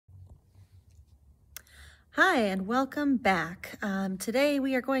Hi, and welcome back. Today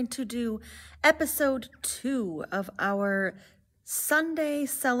we are going to do episode 2 of our Sunday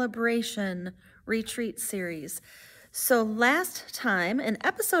celebration retreat series. So last time in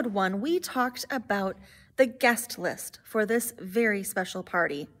episode 1, we talked about the guest list for this very special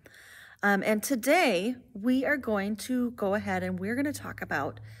party. And today we are going to go ahead and we're going to talk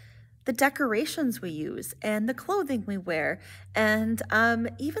about the decorations we use and the clothing we wear and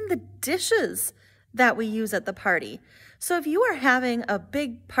even the dishes that we use at the party. So if you are having a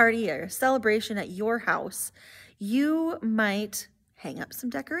big party or celebration at your house, you might hang up some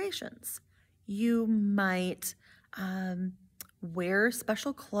decorations. You might wear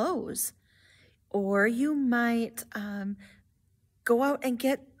special clothes, or you might go out and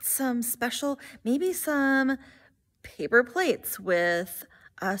get some special, maybe some paper plates with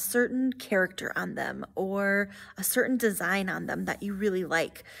a certain character on them or a certain design on them that you really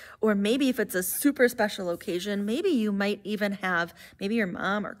like. Or maybe if it's a super special occasion, maybe you might even have, maybe your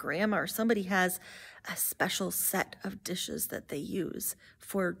mom or grandma or somebody has a special set of dishes that they use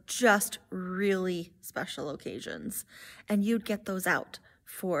for just really special occasions. And you'd get those out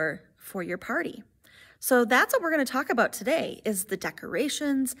for your party. So that's what we're going to talk about today is the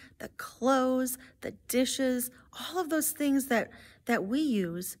decorations, the clothes, the dishes, all of those things that we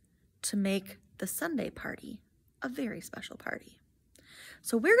use to make the Sunday party a very special party.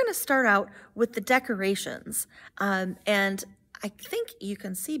 So we're going to start out with the decorations. And I think you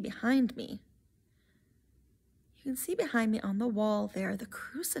can see behind me. You can see behind me on the wall there, the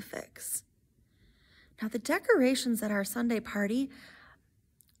crucifix. Now the decorations at our Sunday party,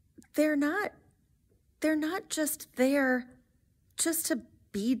 they're not just there just to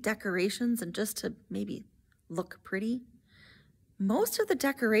be decorations and just to maybe look pretty. Most of the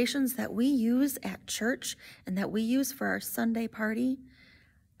decorations that we use at church and that we use for our Sunday party,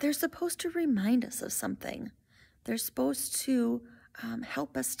 they're supposed to remind us of something. They're supposed to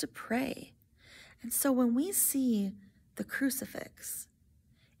help us to pray. And so when we see the crucifix,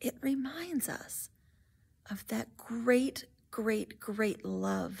 it reminds us of that great, great, great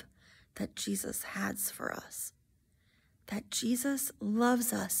love that Jesus has for us. That Jesus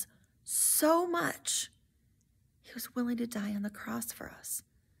loves us so much, he was willing to die on the cross for us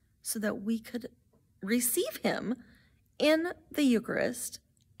so that we could receive him in the Eucharist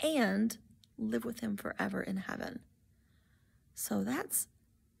and live with him forever in heaven. So that's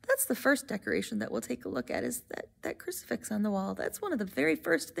the first decoration that we'll take a look at is that crucifix on the wall. That's one of the very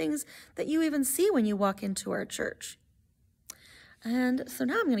first things that you even see when you walk into our church. And so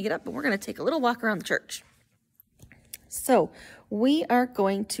now I'm going to get up and we're going to take a little walk around the church. So we are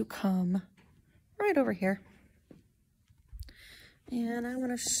going to come right over here. And I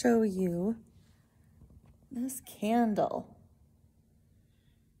want to show you this candle.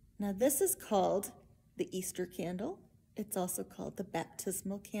 Now this is called the Easter candle. It's also called the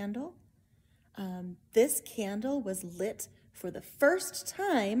baptismal candle. This candle was lit for the first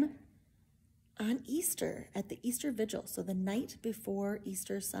time on Easter, at the Easter Vigil, so the night before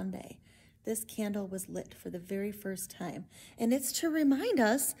Easter Sunday. This candle was lit for the very first time. And it's to remind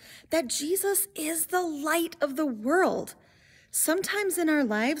us that Jesus is the light of the world. Sometimes in our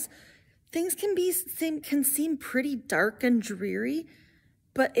lives, things can seem pretty dark and dreary,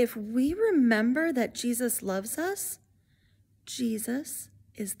 but if we remember that Jesus loves us, Jesus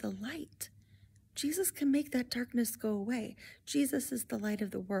is the light. Jesus can make that darkness go away. Jesus is the light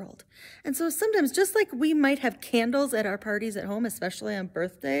of the world. And so sometimes, just like we might have candles at our parties at home, especially on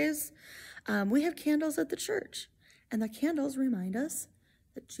birthdays, we have candles at the church. And the candles remind us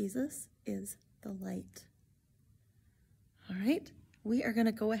that Jesus is the light. All right, we are going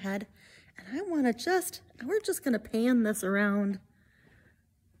to go ahead and we're just going to pan this around.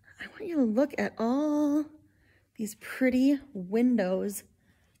 I want you to look at all these pretty windows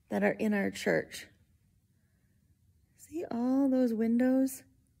that are in our church. See all those windows?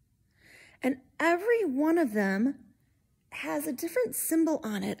 And every one of them has a different symbol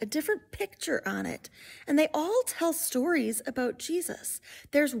on it, a different picture on it. And they all tell stories about Jesus.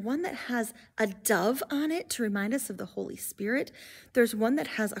 There's one that has a dove on it to remind us of the Holy Spirit. There's one that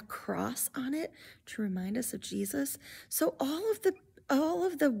has a cross on it to remind us of Jesus. So all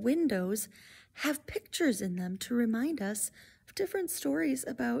of the windows have pictures in them to remind us of different stories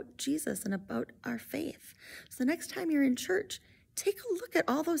about Jesus and about our faith. So the next time you're in church, take a look at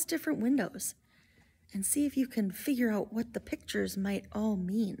all those different windows and see if you can figure out what the pictures might all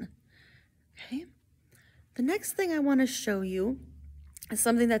mean. Okay? The next thing I want to show you is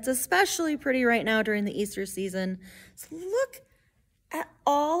something that's especially pretty right now during the Easter season. So look at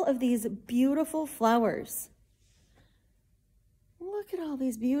all of these beautiful flowers. Look at all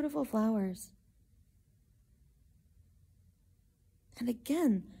these beautiful flowers. And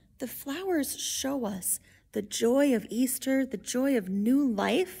again, the flowers show us the joy of Easter, the joy of new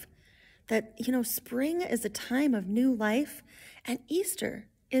life, that, spring is a time of new life, and Easter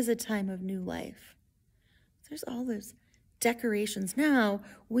is a time of new life. There's all those decorations. Now,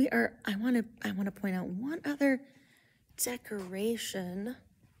 I want to point out one other decoration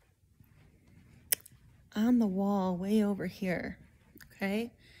on the wall way over here,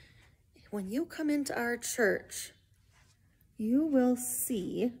 okay? When you come into our church, you will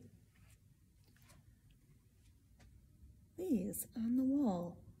see these on the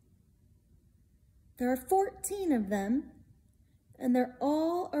wall. There are 14 of them, and they're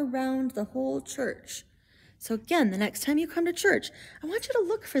all around the whole church. So again, the next time you come to church, I want you to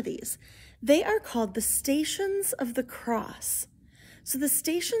look for these. They are called the Stations of the Cross. So the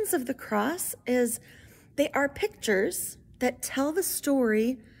Stations of the Cross they are pictures that tell the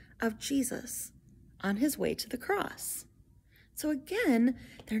story of Jesus on his way to the cross. So again,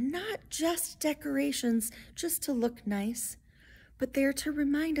 they're not just decorations just to look nice, but they're to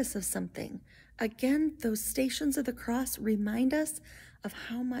remind us of something. Again, those Stations of the Cross remind us of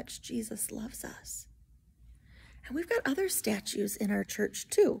how much Jesus loves us. And we've got other statues in our church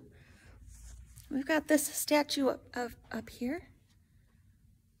too. We've got this statue up here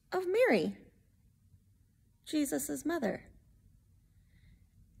of Mary, Jesus' mother.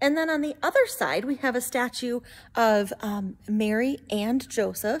 And then on the other side, we have a statue of Mary and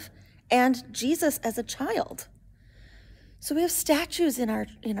Joseph and Jesus as a child. So we have statues in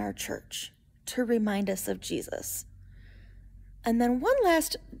our church to remind us of Jesus. And then one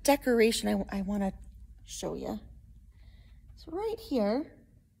last decoration I want to show you. So right here,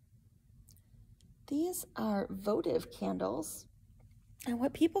 these are votive candles. And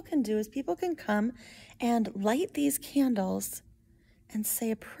what people can do is people can come and light these candles and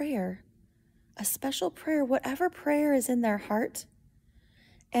say a prayer, a special prayer, whatever prayer is in their heart.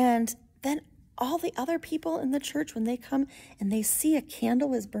 And then all the other people in the church, when they come and they see a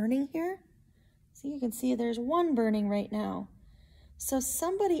candle is burning here, see, you can see there's one burning right now. So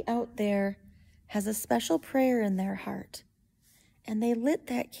somebody out there has a special prayer in their heart, and they lit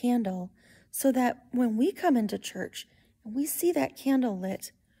that candle so that when we come into church and we see that candle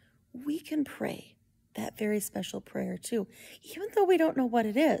lit, we can pray that very special prayer too. Even though we don't know what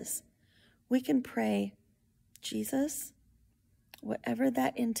it is, we can pray, Jesus, whatever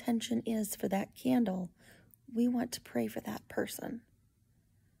that intention is for that candle, we want to pray for that person.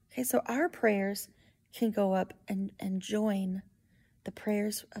 Okay, so our prayers can go up and join the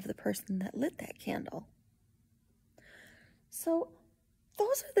prayers of the person that lit that candle. So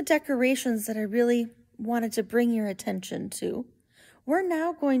those are the decorations that I really wanted to bring your attention to. We're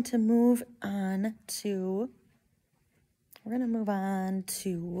now going to move on to,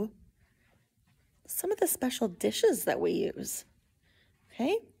 some of the special dishes that we use.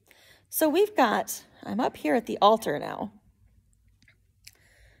 Okay, so I'm up here at the altar now.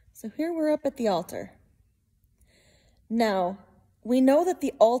 So here we're up at the altar. Now, we know that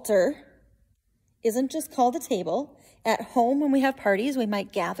the altar isn't just called a table. At home, when we have parties, we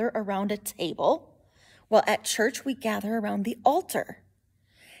might gather around a table. Well, at church, we gather around the altar.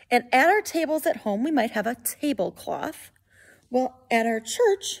 And at our tables at home, we might have a tablecloth. Well, at our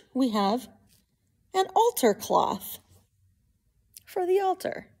church, we have an altar cloth for the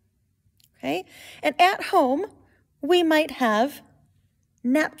altar. Okay? And at home, we might have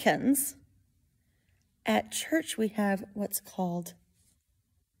napkins. At church, we have what's called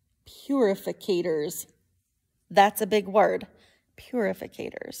purificators. That's a big word,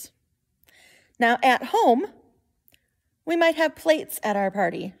 purificators. Now, at home, we might have plates at our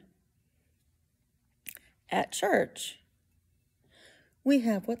party. At church, we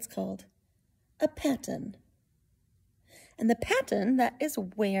have what's called a paten. And the paten, that is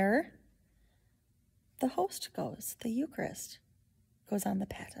where the host goes, the Eucharist goes on the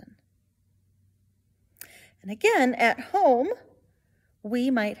paten. And again, at home,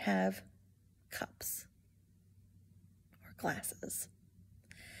 we might have cups or glasses.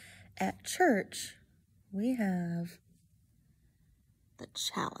 At church, we have the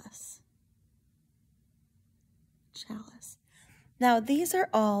chalice. Chalice. Now, these are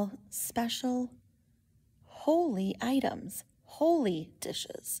all special holy items, holy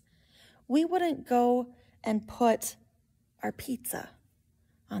dishes. We wouldn't go and put our pizza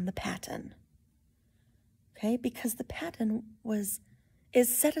on the paten, okay? Because the paten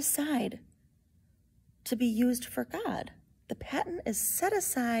is set aside to be used for God. The paten is set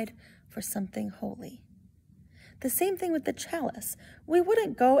aside for something holy. The same thing with the chalice. We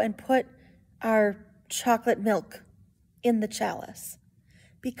wouldn't go and put our chocolate milk in the chalice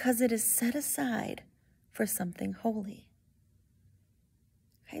because it is set aside for something holy.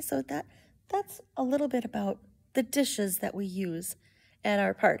 Okay, so that's a little bit about the dishes that we use at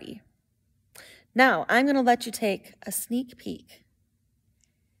our party. Now, I'm going to let you take a sneak peek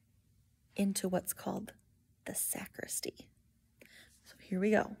into what's called the sacristy. So here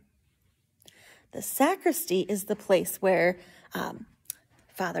we go. The sacristy is the place where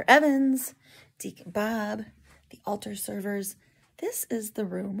Father Evans, Deacon Bob, the altar servers, this is the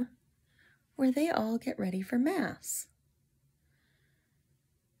room where they all get ready for Mass.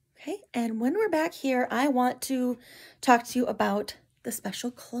 Okay, and when we're back here, I want to talk to you about the special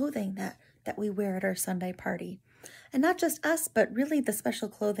clothing that we wear at our Sunday party. And not just us, but really the special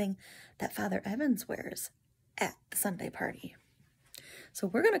clothing that Father Evans wears at the Sunday party. So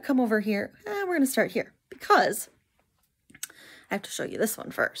we're going to come over here, we're going to start here, because I have to show you this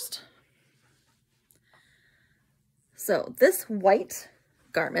one first. So this white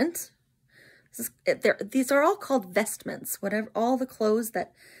garment, these are all called vestments. Whatever, all the clothes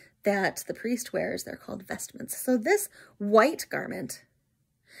that the priest wears, they're called vestments. So this white garment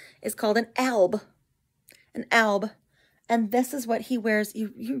is called an alb. An alb. And this is what he wears.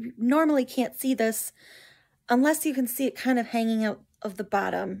 You normally can't see this unless you can see it kind of hanging out of the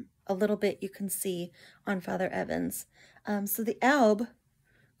bottom a little bit. You can see on Father Evans. So the alb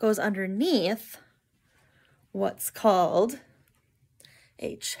goes underneath what's called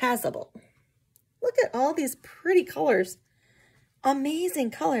a chasuble. Look at all these pretty colors.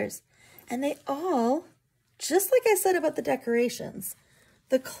 Amazing colors. And they all, just like I said about the decorations,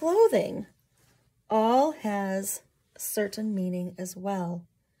 the clothing all has a certain meaning as well.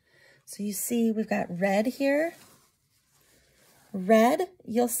 So you see we've got red here. Red,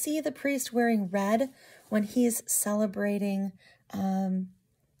 you'll see the priest wearing red when he's celebrating on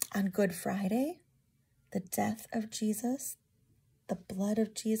Good Friday, the death of Jesus, the blood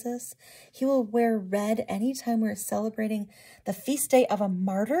of Jesus. He will wear red anytime we're celebrating the feast day of a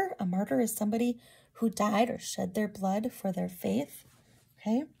martyr. A martyr is somebody who died or shed their blood for their faith.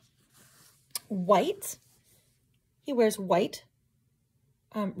 Okay. White. He wears white.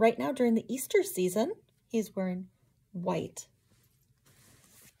 Right now during the Easter season, he's wearing white.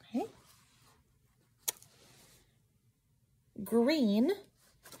 Okay. Green.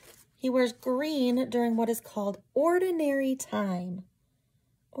 He wears green during what is called ordinary time.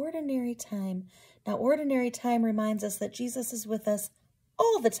 Ordinary time. Now, ordinary time reminds us that Jesus is with us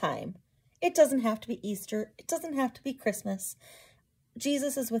all the time. It doesn't have to be Easter. It doesn't have to be Christmas.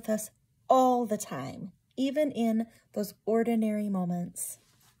 Jesus is with us all the time, even in those ordinary moments.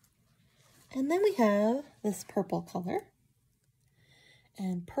 And then we have this purple color.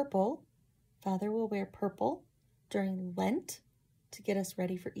 And purple, Father will wear purple during Lent to get us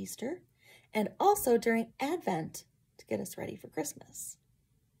ready for Easter, and also during Advent to get us ready for Christmas.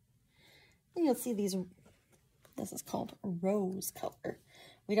 And you'll see these, this is called rose color.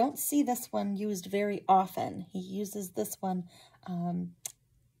 We don't see this one used very often. He uses this one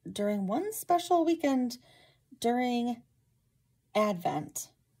during one special weekend during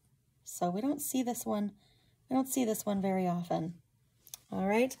Advent. So we don't see this one very often. All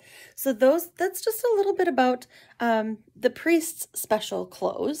right, so that's just a little bit about the priest's special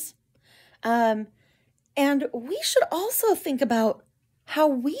clothes. And we should also think about how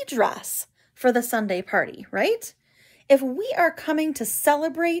we dress for the Sunday party, right? If we are coming to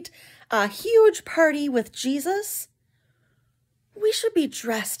celebrate a huge party with Jesus, we should be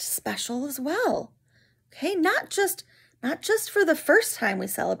dressed special as well. Okay, not just for the first time we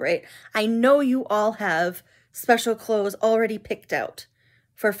celebrate. I know you all have special clothes already picked out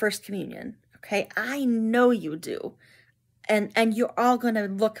for First Communion, okay? I know you do. And you're all going to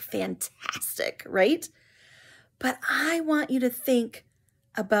look fantastic, right? But I want you to think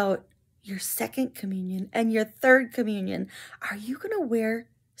about your second communion and your third communion. Are you going to wear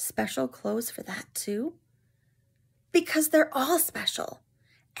special clothes for that too? Because they're all special.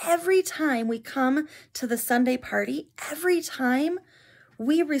 Every time we come to the Sunday party, every time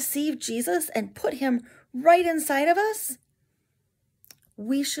we receive Jesus and put him right inside of us,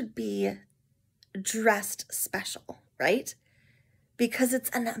 we should be dressed special, right? Because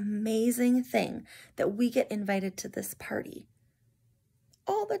it's an amazing thing that we get invited to this party.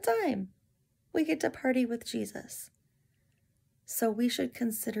 All the time, we get to party with Jesus. So we should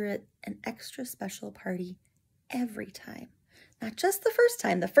consider it an extra special party every time. Not just the first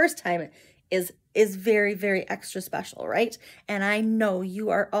time. The first time is very, very extra special, right? And I know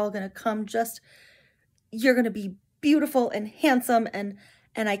you are all going to come you're going to be beautiful and handsome, and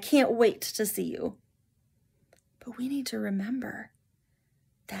I can't wait to see you. But we need to remember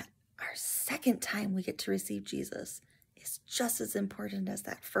that our second time we get to receive Jesus is just as important as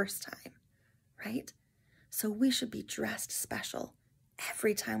that first time, right? So we should be dressed special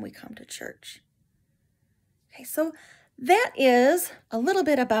every time we come to church. Okay, so that is a little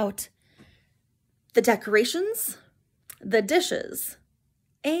bit about the decorations, the dishes,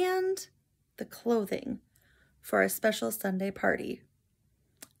 and the clothing for a special Sunday party.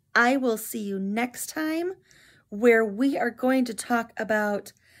 I will see you next time, where we are going to talk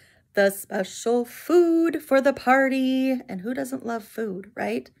about the special food for the party. And who doesn't love food,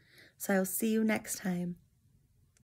 right? So I'll see you next time.